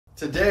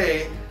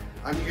Today,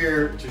 I'm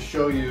here to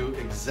show you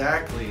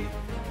exactly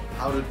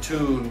how to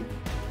tune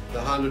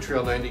the Honda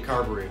Trail 90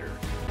 carburetor.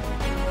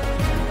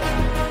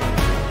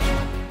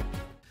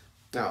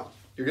 Now,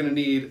 you're going to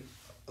need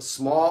a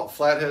small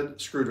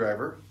flathead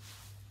screwdriver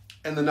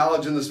and the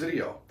knowledge in this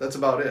video. That's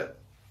about it.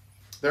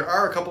 There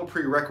are a couple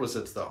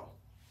prerequisites though.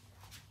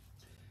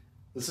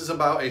 This is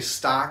about a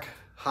stock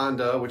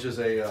Honda, which is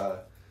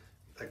a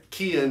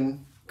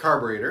key-in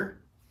carburetor.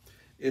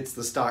 It's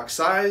the stock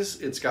size,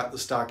 it's got the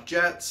stock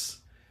jets,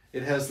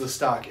 it has the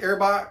stock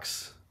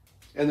airbox,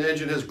 and the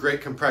engine has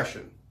great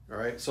compression. All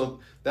right, so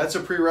that's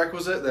a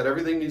prerequisite that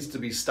everything needs to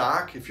be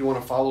stock if you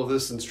want to follow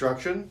this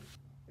instruction.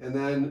 And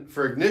then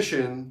for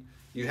ignition,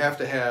 you have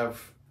to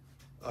have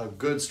a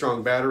good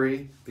strong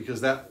battery because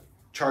that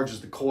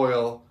charges the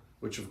coil,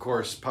 which of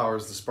course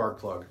powers the spark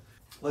plug.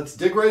 Let's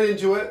dig right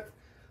into it.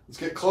 Let's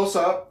get close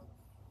up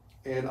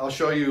and I'll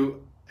show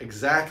you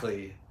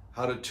exactly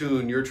how to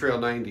tune your Trail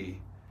 90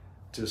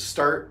 to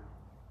start,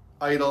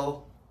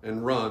 idle,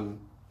 and run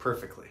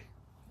perfectly.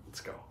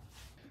 Let's go.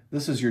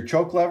 This is your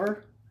choke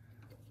lever.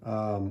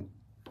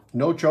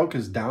 No choke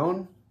is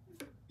down.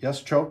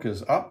 Yes, choke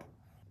is up.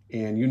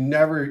 And you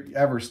never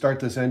ever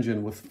start this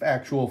engine with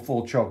actual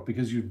full choke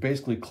because you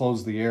basically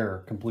close the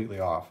air completely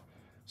off.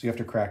 So you have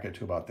to crack it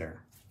to about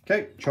there.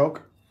 Okay,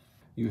 choke.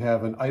 You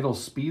have an idle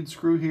speed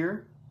screw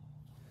here.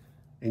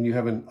 And you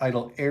have an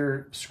idle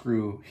air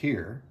screw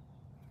here.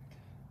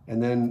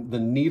 And then the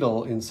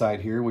needle inside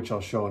here, which I'll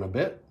show in a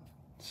bit.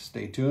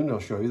 Stay tuned, I'll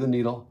show you the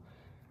needle.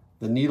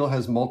 The needle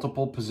has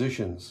multiple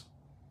positions,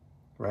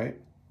 right?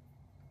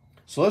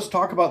 So let's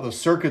talk about the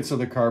circuits of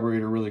the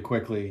carburetor really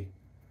quickly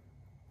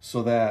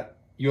so that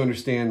you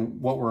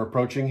understand what we're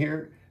approaching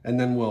here, and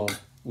then we'll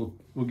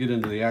get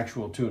into the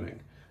actual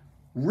tuning.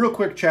 Real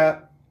quick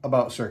chat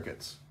about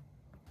circuits.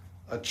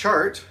 A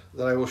chart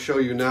that I will show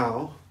you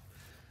now.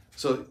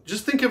 So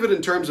just think of it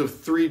in terms of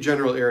three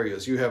general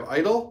areas. You have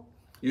idle,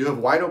 you have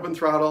wide open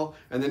throttle,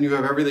 and then you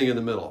have everything in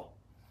the middle.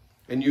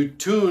 And you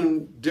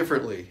tune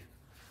differently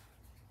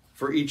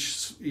for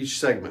each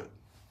segment.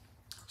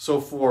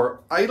 So for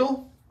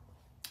idle,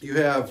 you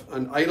have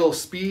an idle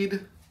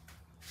speed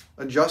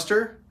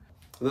adjuster,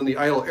 and then the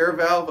idle air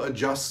valve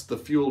adjusts the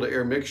fuel to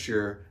air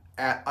mixture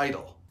at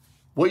idle.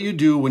 What you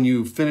do when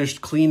you've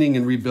finished cleaning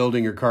and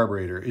rebuilding your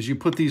carburetor is you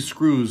put these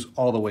screws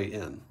all the way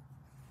in.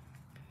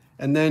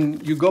 And then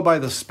you go by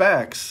the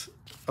specs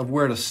of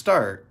where to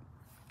start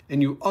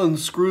and you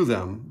unscrew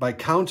them by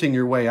counting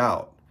your way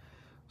out.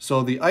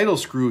 So the idle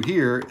screw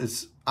here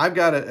is, I've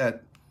got it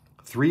at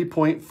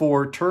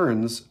 3.4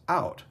 turns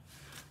out.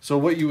 So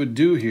what you would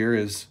do here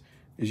is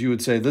you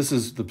would say, this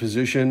is the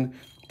position,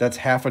 that's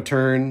half a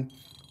turn,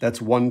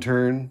 that's 1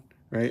 turn,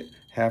 right?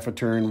 Half a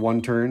turn,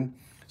 1 turn.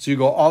 So you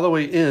go all the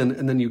way in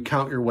and then you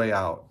count your way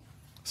out.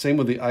 Same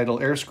with the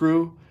idle air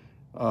screw.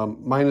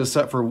 Mine is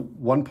set for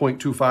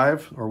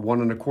 1.25 or 1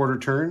 1/4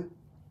 turn.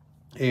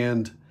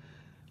 And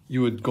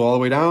you would go all the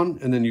way down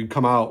and then you'd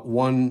come out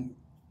 1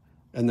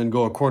 and then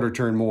go 1/4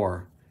 turn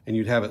more and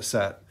you'd have it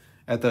set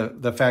at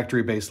the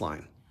factory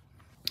baseline.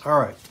 All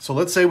right, so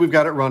let's say we've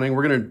got it running.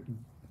 We're gonna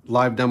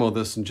live demo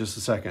this in just a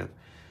second.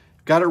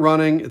 Got it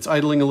running, it's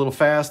idling a little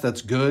fast,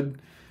 that's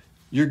good.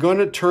 You're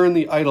gonna turn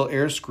the idle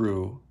air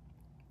screw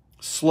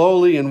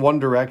slowly in one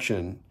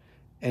direction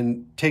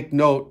and take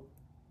note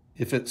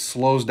if it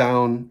slows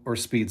down or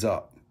speeds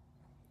up.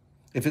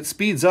 If it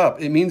speeds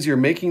up, it means you're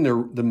making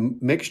the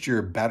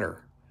mixture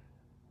better.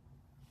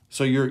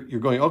 So you're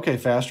going, okay,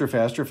 faster,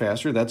 faster,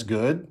 faster, that's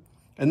good.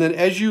 And then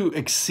as you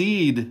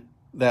exceed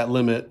that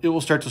limit, it will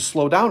start to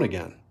slow down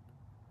again.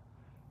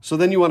 So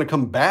then you want to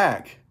come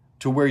back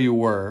to where you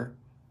were,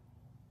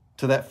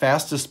 to that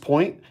fastest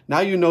point. Now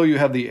you know you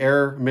have the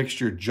air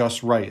mixture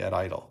just right at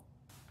idle.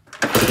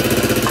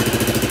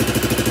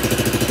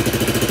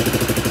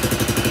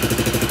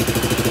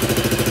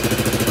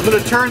 I'm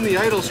going to turn the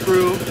idle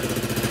screw.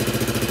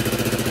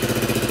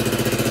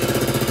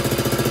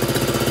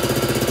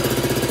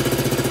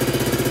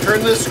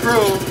 Turn this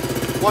screw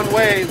one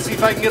way and see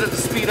if I can get it to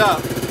speed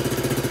up.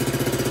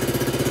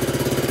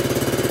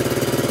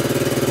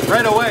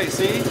 Right away,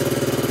 see?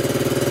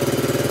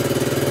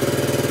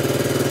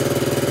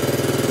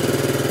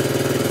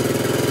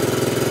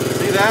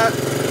 See that?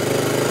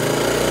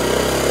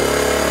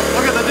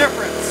 Look at the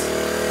difference,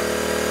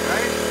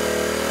 right?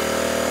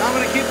 Now I'm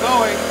going to keep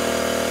going.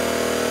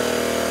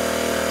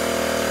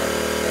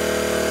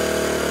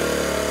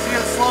 See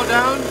it slow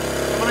down?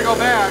 I'm going to go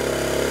back.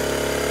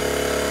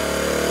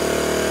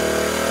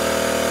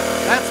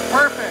 That's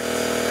perfect.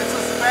 It's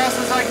as fast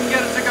as I can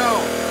get it to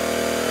go.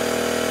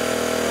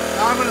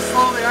 Now I'm going to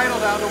slow the idle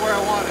down to where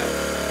I want it.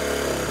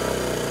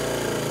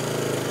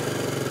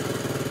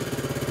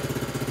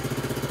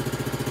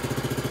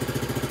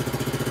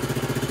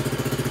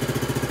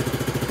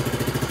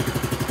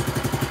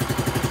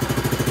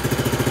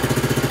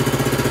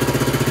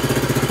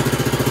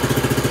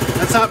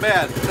 That's not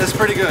bad. That's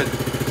pretty good.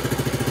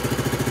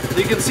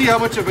 You can see how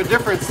much of a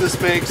difference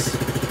this makes.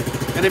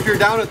 And if you're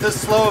down at this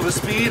slow of a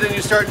speed and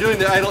you start doing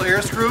the idle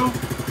air screw,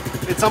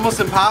 it's almost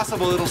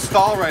impossible. It'll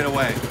stall right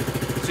away.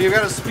 So you've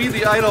got to speed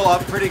the idle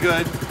up pretty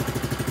good.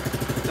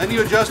 Then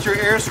you adjust your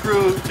air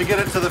screw to get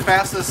it to the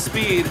fastest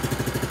speed.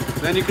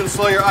 Then you can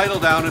slow your idle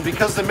down, and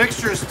because the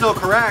mixture is still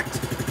correct,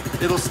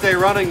 it'll stay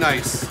running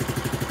nice.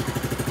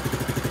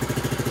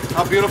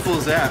 How beautiful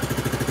is that?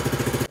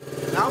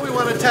 Now we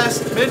want to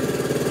test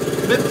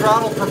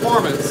mid-throttle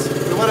performance.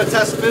 We want to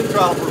test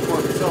mid-throttle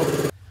performance.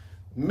 So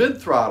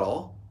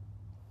mid-throttle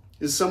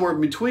is somewhere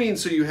in between,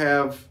 so you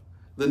have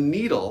the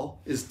needle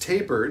is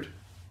tapered,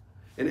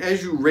 and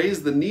as you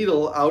raise the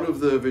needle out of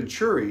the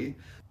venturi,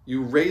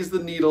 you raise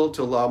the needle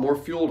to allow more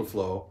fuel to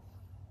flow,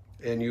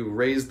 and you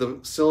raise the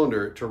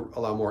cylinder to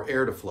allow more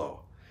air to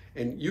flow.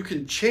 And you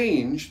can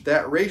change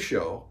that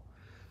ratio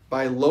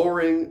by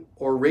lowering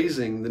or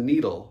raising the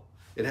needle.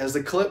 It has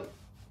the clip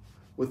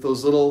with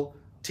those little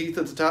teeth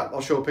at the top.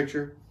 I'll show a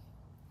picture.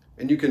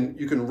 And you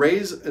can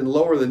raise and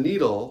lower the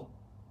needle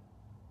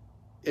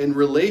in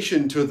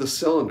relation to the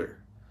cylinder.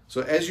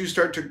 So as you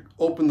start to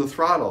open the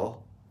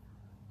throttle,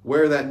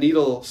 where that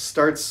needle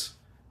starts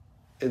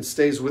and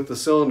stays with the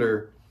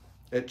cylinder,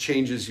 it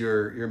changes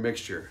your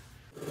mixture.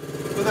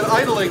 With an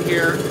idling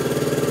here,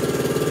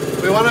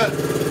 we want to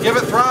give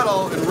it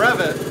throttle and rev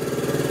it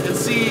and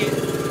see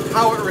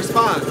how it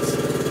responds.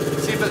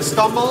 See if it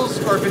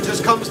stumbles or if it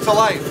just comes to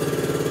life.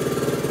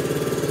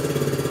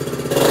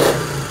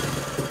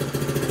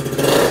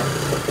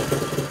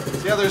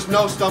 See how there's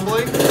no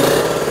stumbling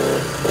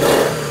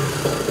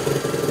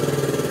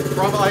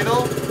from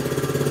idle?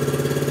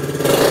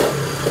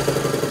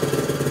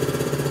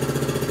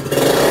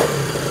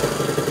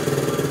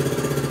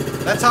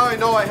 That's how I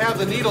know I have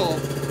the needle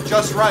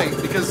just right,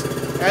 because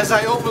as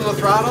I open the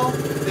throttle,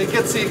 it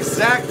gets the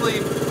exactly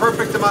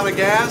perfect amount of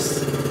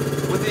gas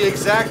with the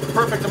exact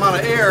perfect amount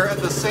of air at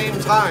the same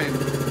time,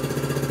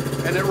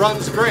 and it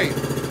runs great.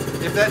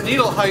 If that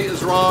needle height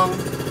is wrong,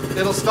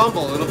 it'll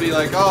stumble. It'll be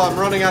like, oh, I'm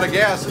running out of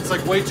gas. It's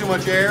like way too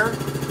much air,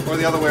 or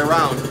the other way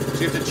around.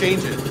 So you have to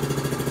change it.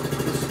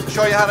 I'll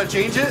show you how to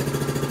change it,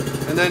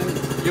 and then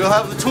you'll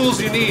have the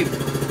tools you need.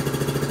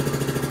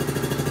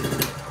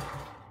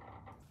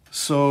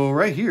 So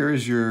right here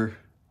is your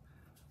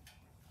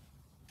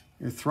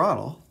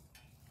throttle,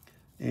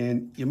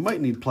 and you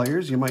might need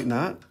pliers, you might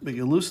not, but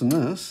you loosen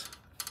this,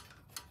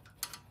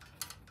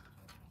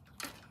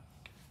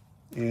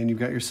 and you've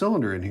got your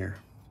cylinder in here.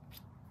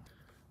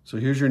 So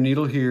here's your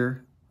needle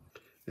here,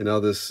 and now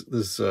this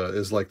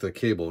is like the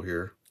cable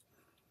here,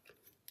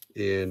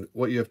 and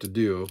what you have to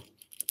do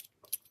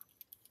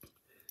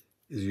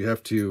is you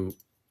have to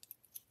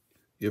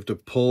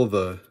pull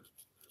the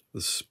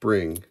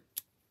spring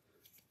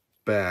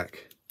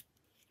back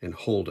and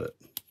hold it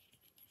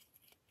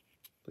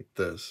like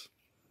this,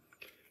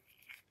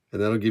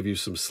 and that'll give you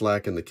some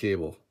slack in the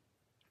cable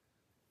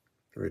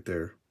right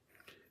there,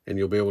 and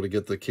you'll be able to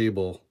get the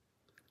cable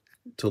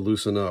to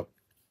loosen up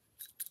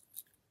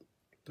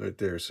right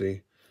there.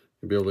 See,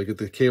 you'll be able to get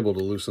the cable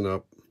to loosen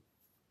up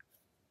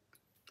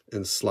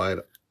and slide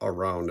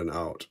around and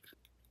out.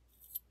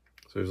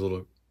 So there's a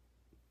little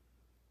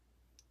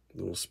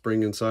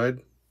spring inside,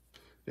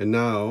 and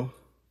now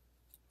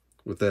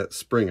with that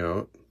spring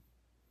out,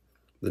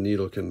 the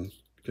needle can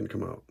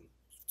come out.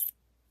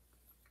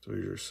 So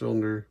here's your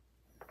cylinder,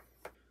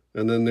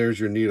 and then there's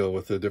your needle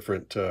with the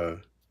different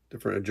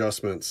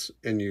adjustments,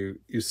 and you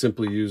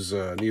simply use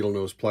needle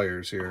nose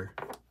pliers here.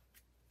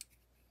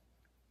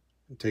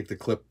 Take the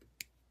clip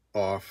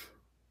off,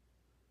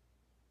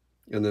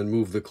 and then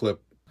move the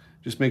clip.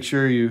 Just make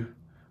sure you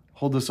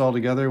hold this all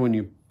together when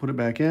you put it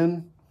back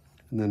in,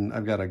 and then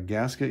I've got a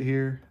gasket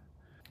here.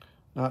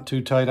 Not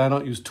too tight. I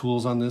don't use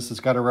tools on this.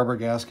 It's got a rubber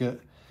gasket.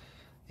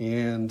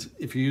 And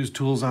if you use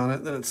tools on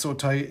it, then it's so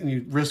tight and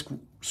you risk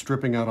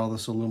stripping out all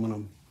this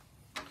aluminum.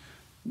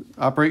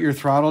 Operate your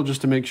throttle just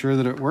to make sure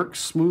that it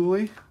works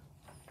smoothly.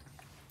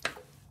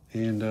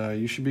 And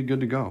you should be good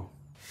to go.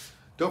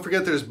 Don't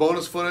forget there's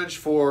bonus footage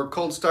for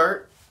cold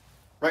start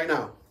right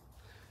now.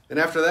 And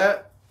after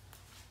that,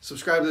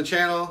 subscribe to the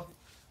channel,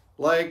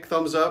 like,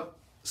 thumbs up,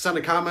 send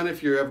a comment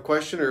if you have a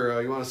question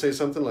or you want to say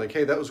something like,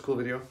 hey, that was a cool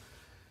video.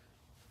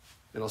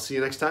 And I'll see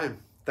you next time.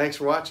 Thanks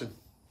for watching.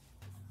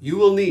 You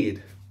will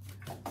need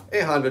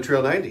a Honda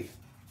Trail 90.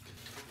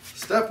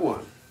 Step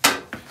 1,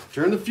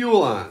 turn the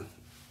fuel on.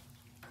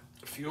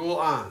 Fuel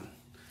on.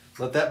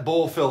 Let that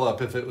bowl fill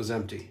up if it was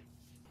empty.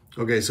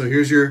 Okay, so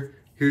here's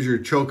your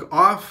choke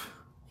off.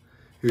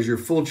 Here's your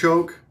full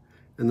choke,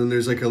 and then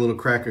there's like a little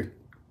crack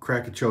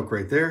of choke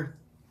right there.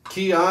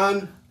 Key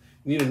on.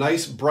 You need a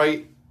nice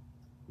bright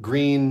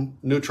green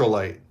neutral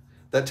light.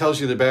 That tells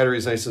you the battery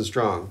is nice and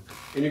strong.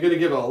 And you're gonna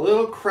give it a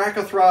little crack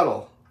of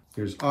throttle.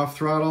 Here's off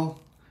throttle.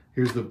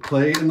 Here's the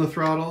play in the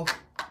throttle.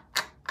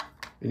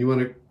 And you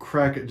wanna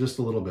crack it just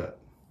a little bit.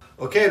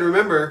 Okay, and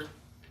remember,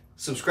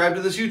 subscribe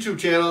to this YouTube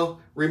channel,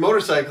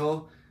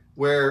 Remotorcycle,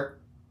 where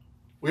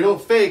we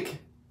don't fake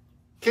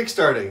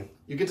kickstarting.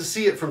 You get to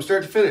see it from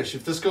start to finish.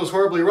 If this goes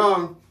horribly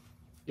wrong,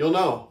 you'll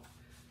know.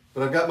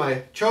 But I've got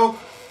my choke,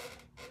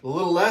 a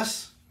little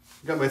less,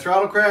 I've got my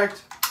throttle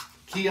cracked,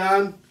 key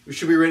on, we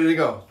should be ready to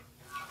go.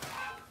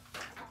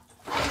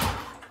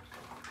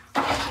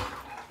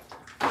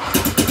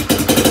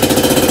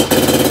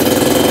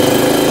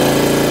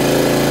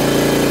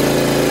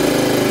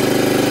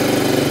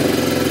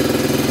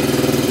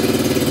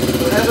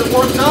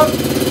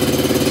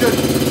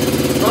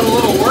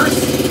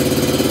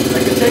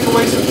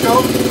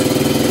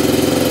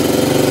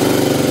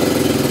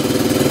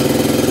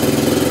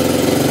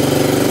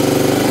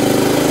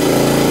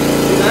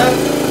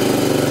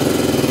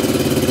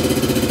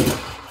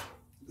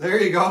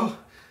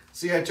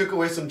 See, I took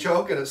away some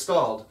choke and it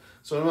stalled.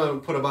 So I'm going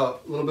to put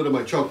about a little bit of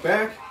my choke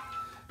back,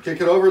 kick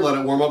it over, let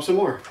it warm up some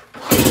more.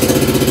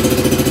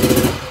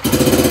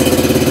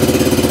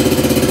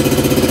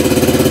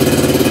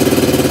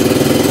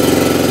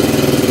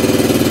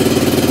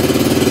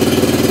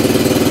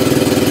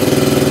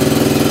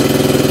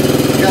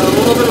 Got a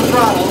little bit of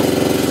throttle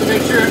just to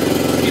make sure it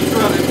keeps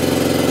running.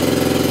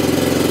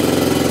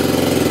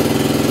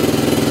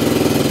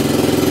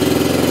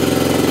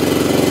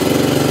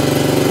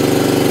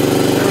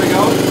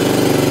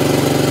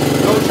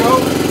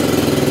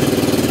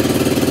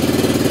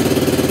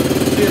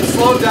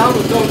 Slowed down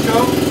with no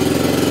choke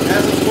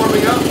as it's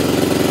warming up.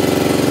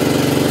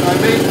 So I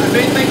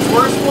made things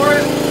worse for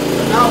it,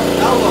 but now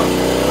look,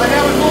 I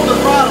haven't moved the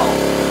throttle.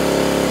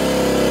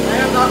 I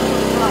have not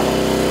moved the throttle.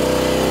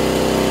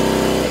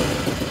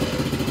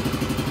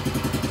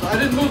 So I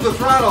didn't move the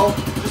throttle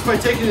just by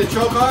taking the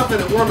choke off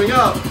and it warming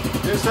up,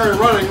 and it started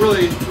running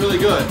really, really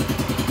good.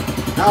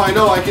 Now I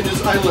know I can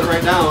just idle it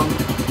right down.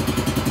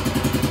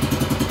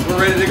 We're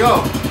ready to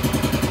go.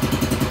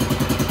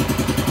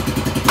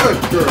 Good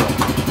girl.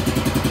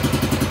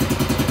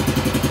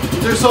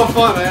 They're so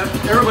fun, man.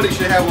 Everybody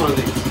should have one of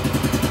these.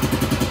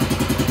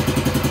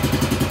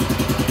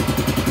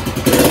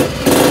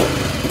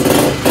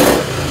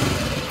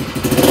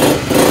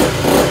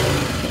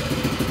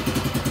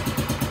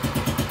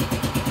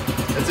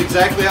 That's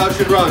exactly how it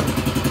should run.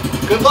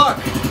 Good luck.